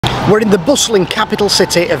We're in the bustling capital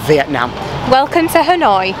city of Vietnam. Welcome to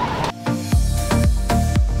Hanoi.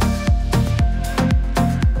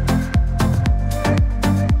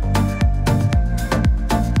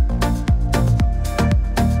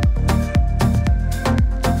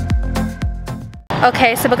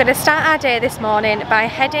 Okay, so we're going to start our day this morning by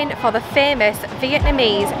heading for the famous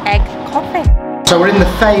Vietnamese egg coffee. So we're in the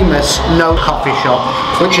famous No Coffee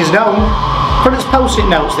Shop, which is known for its post-it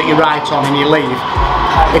notes that you write on and you leave.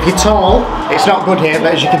 If you're tall, it's not good here,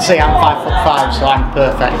 but as you can see I'm 5'5", so I'm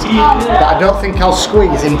perfect. But I don't think I'll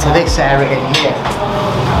squeeze into this area in here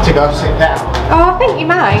to go sit down. Oh, I think you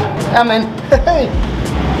might. I'm in.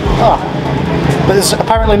 Oh. But there's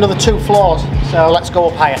apparently another 2 floors, so let's go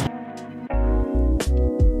up higher.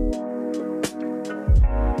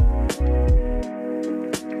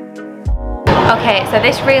 Okay, so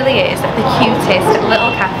this really is the cutest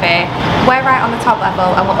little cafe. We're right on the top level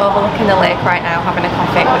and we're overlooking the lake right now having a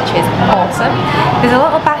coffee, which is awesome. There's a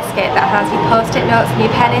little basket that has your post-it notes and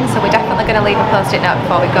your pen in, so we're definitely going to leave a post-it note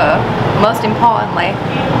before we go. Most importantly,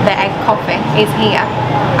 the egg coffee is here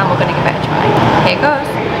and we're going to give it a try. Here goes.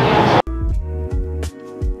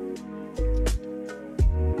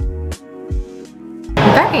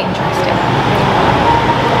 Very interesting.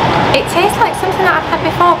 It tastes like something that I've had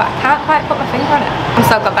before, but I can't quite put my finger on it. I'm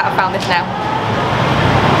so glad that I found this now.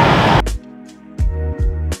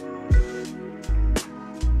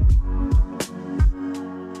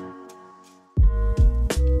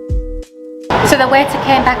 So the waiter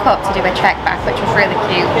came back up to do a check back, which was really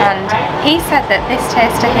cute, and he said that this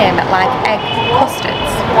tastes to him like egg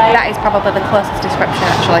custards. That is probably the closest description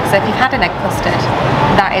actually, so if you've had an egg custard,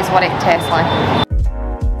 that is what it tastes like.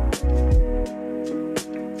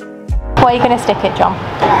 Where are you going to stick it, John?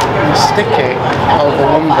 Stick it over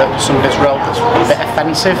one that somebody's wrote that's a bit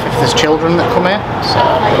offensive if there's children that come here. So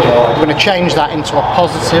we're going to change that into a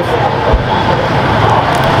positive.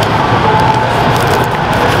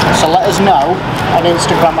 So let us know on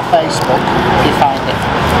Instagram or Facebook if you find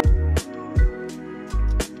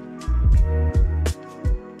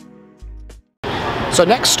it. So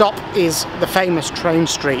next stop is the famous train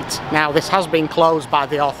street. Now this has been closed by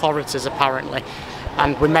the authorities apparently,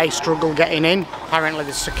 and we may struggle getting in. Apparently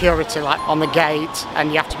there's security like on the gate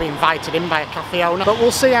and you have to be invited in by a cafe owner. But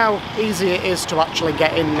we'll see how easy it is to actually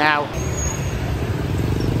get in now.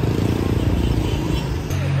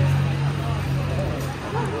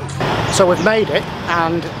 So we've made it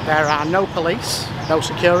and there are no police, no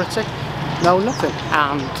security, no nothing.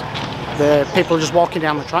 And the people are just walking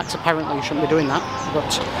down the tracks. Apparently you shouldn't be doing that,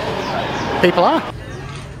 but people are.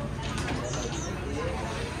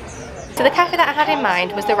 So the cafe that I had in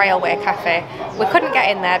mind was the Railway Cafe. We couldn't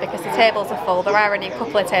get in there because the tables are full. There are only a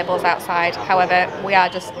couple of tables outside, however we are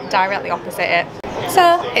just directly opposite it.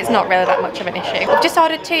 So it's not really that much of an issue. We've just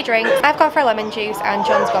ordered 2 drinks. I've gone for a lemon juice and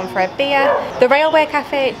John's gone for a beer. The Railway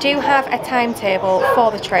Cafe do have a timetable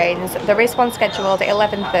for the trains. There is one scheduled at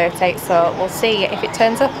 11:30, so we'll see if it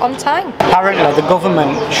turns up on time. Apparently the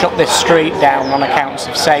government shut this street down on accounts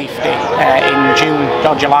of safety in June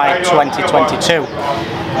or July 2022.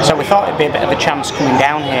 So we thought it'd be a bit of a chance coming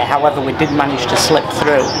down here. However, we did manage to slip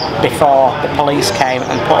through before the police came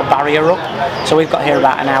and put a barrier up. So we've got here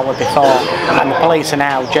about an hour before, and the police are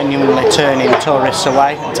now genuinely turning tourists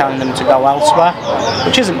away and telling them to go elsewhere,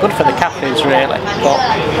 which isn't good for the cafes really, but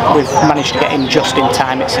we've managed to get in just in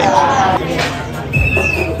time it seems.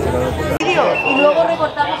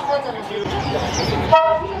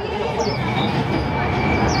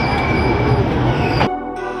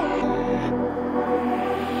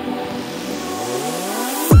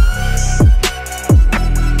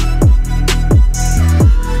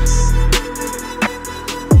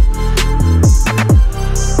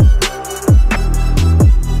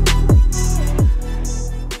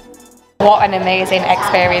 What an amazing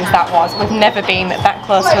experience that was. We've never been that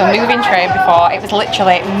close to a moving train before. It was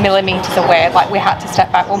literally millimetres away, like we had to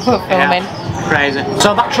step back when we were filming. Yeah, crazy.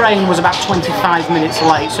 So that train was about 25 minutes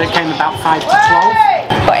late, so it came about 5 to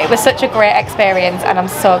 12. But it was such a great experience and I'm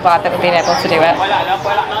so glad that we've been able to do it.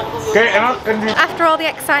 After all the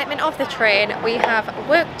excitement of the train, we have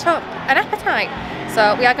worked up an appetite.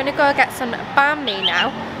 So we are going to go get some Banh Mi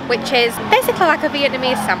now, which is basically like a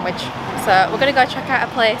Vietnamese sandwich. So we're going to go check out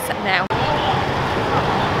a place now.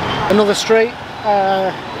 Another street,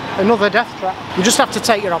 another death trap. You just have to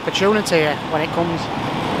take your opportunity here when it comes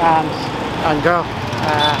and go.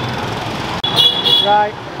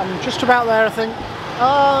 Right, I'm just about there I think.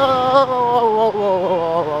 Oh,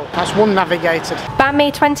 that's one navigated. Banh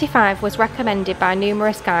Mi 25 was recommended by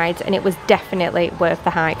numerous guides and it was definitely worth the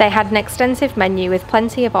hype. They had an extensive menu with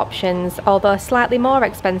plenty of options, although slightly more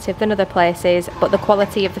expensive than other places, but the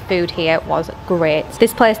quality of the food here was great.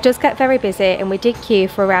 This place does get very busy and we did queue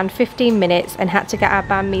for around 15 minutes and had to get our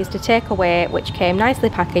banh mi's to take away, which came nicely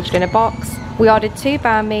packaged in a box. We ordered 2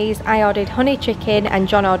 banh mi's, I ordered honey chicken and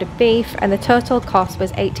John ordered beef, and the total cost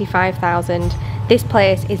was 85,000. This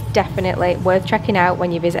place is definitely worth checking out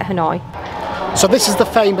when you visit Hanoi. So this is the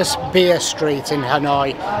famous beer street in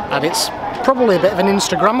Hanoi, and it's probably a bit of an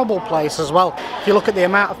Instagrammable place as well. If you look at the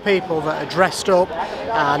amount of people that are dressed up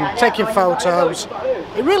and taking photos,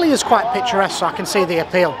 it really is quite picturesque, so I can see the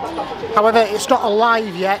appeal. However, it's not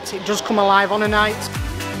alive yet, it does come alive on a night.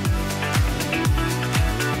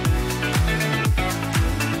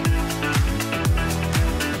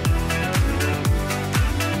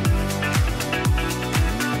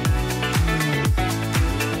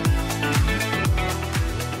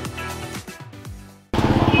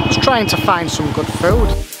 Trying to find some good food.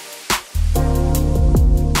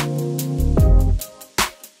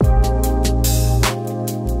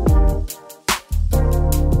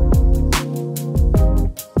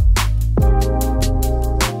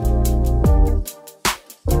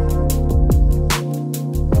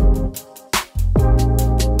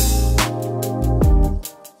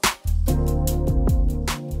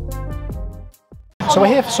 So we're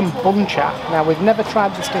here for some Bun Cha. Now we've never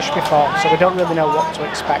tried this dish before, so we don't really know what to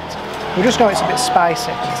expect. We just know it's a bit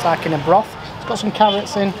spicy. It's like in a broth. It's got some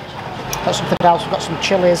carrots in, got something else, we've got some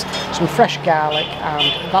chilies, some fresh garlic,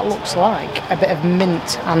 and that looks like a bit of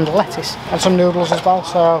mint and lettuce. And some noodles as well,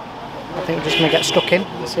 so I think we're just going to get stuck in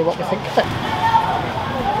and see what we think of it.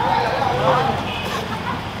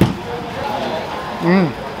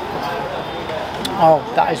 Oh,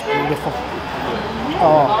 that is beautiful.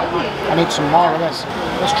 Oh, I need some more of this.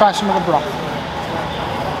 Let's try some of the broth.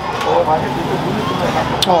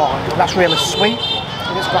 Oh, that's really sweet.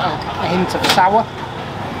 It's got a hint of sour.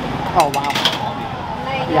 Oh wow.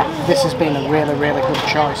 Yeah, this has been a really, really good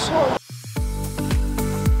choice.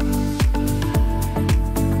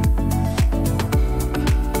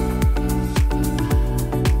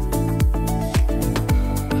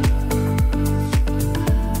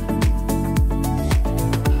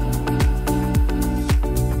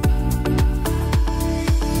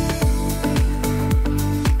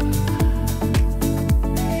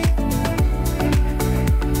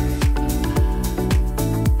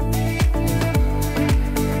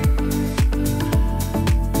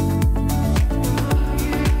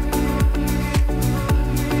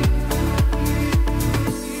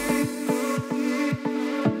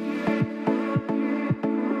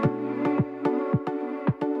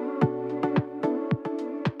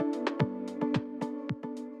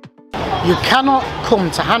 You cannot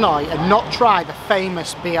come to Hanoi and not try the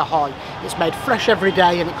famous Bia Hoi. It's made fresh every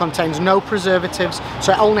day and it contains no preservatives,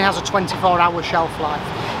 so it only has a 24-hour shelf life.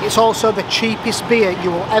 It's also the cheapest beer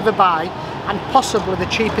you will ever buy, and possibly the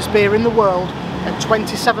cheapest beer in the world at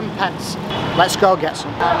 27 pence. Let's go get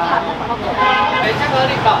some.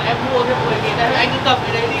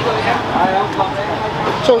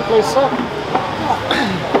 So please, sir.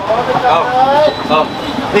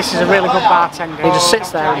 This is a really good bartender. He just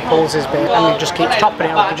sits there and pulls his beer and he just keeps topping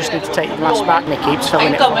it up. You just need to take your glass back and he keeps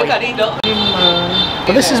filling it for you.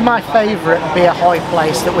 But this is my favourite Bia Hoi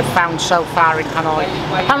place that we've found so far in Hanoi.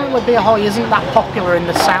 Apparently Bia Hoi isn't that popular in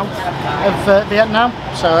the south of Vietnam,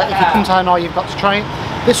 so if you come to Hanoi you've got to try it.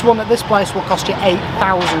 This one at this place will cost you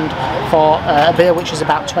 8,000 for a beer which is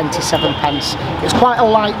about 27 pence. It's quite a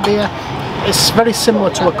light beer. It's very similar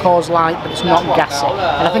to a Coors Light, but it's not gassy,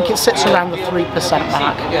 and I think it sits around the 3%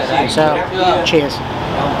 mark. So, cheers.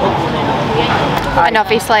 And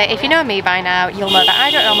obviously, if you know me by now, you'll know that I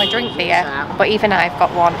don't normally drink beer, but even I've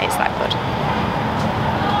got one, it's that good.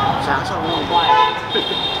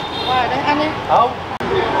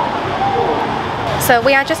 So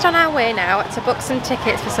we are just on our way now to book some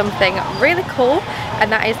tickets for something really cool,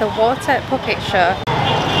 and that is the water puppet show.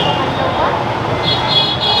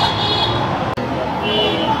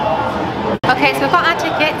 Okay, so we've got our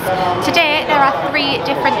tickets. Today there are 3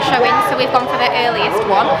 different showings, so we've gone for the earliest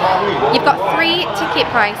one. You've got 3 ticket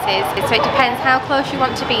prices, so it depends how close you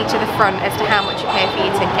want to be to the front as to how much you pay for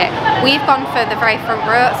your ticket. We've gone for the very front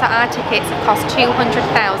row, so our tickets have cost 200,000.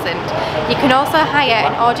 You can also hire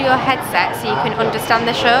an audio headset so you can understand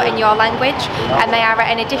the show in your language, and they are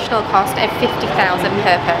at an additional cost of 50,000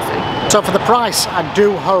 per person. So for the price, I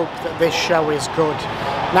do hope that this show is good.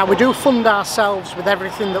 Now we do fund ourselves with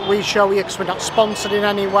everything that we show you because we're not sponsored in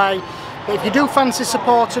any way, But if you do fancy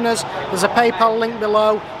supporting us, there's a PayPal link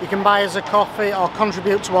below. You can buy us a coffee or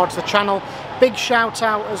contribute towards the channel. Big shout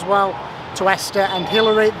out as well to Esther and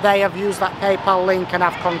Hilary. They have used that PayPal link and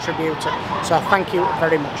have contributed. So thank you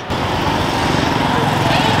very much.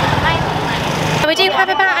 We do have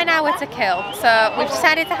about an hour to kill, so we've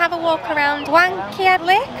decided to have a walk around Bun Cha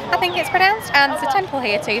Lake, I think it's pronounced, and there's a temple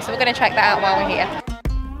here too, so we're going to check that out while we're here.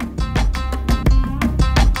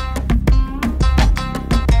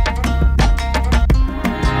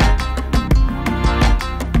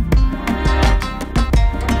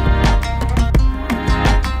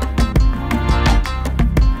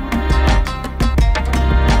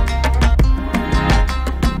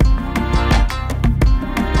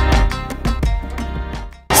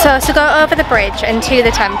 So to go over the bridge and to the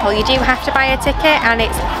temple, you do have to buy a ticket, and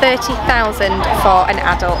it's 30,000 for an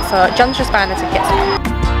adult. So John's just buying the tickets.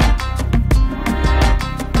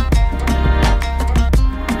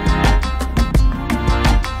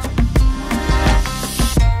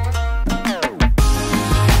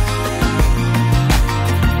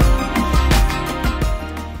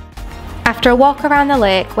 After a walk around the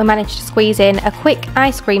lake, we managed to squeeze in a quick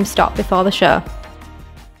ice cream stop before the show.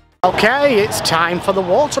 Okay, it's time for the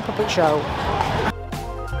water puppet show.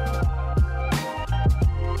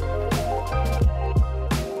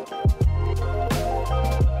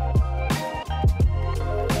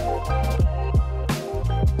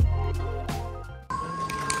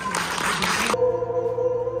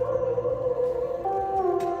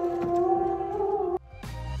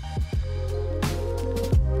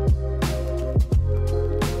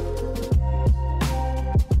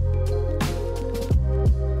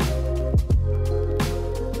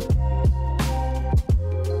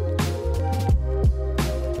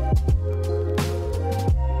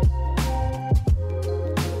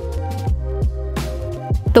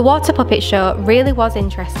 The water puppet show really was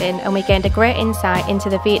interesting, and we gained a great insight into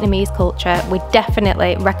the Vietnamese culture. We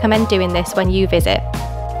definitely recommend doing this when you visit.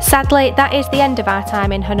 Sadly, that is the end of our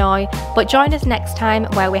time in Hanoi, but join us next time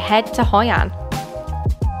where we head to Hoi An.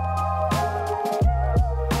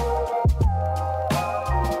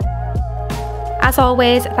 As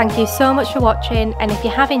always, thank you so much for watching, and if you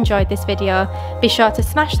have enjoyed this video, be sure to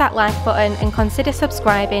smash that like button and consider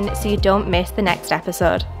subscribing so you don't miss the next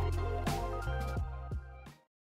episode.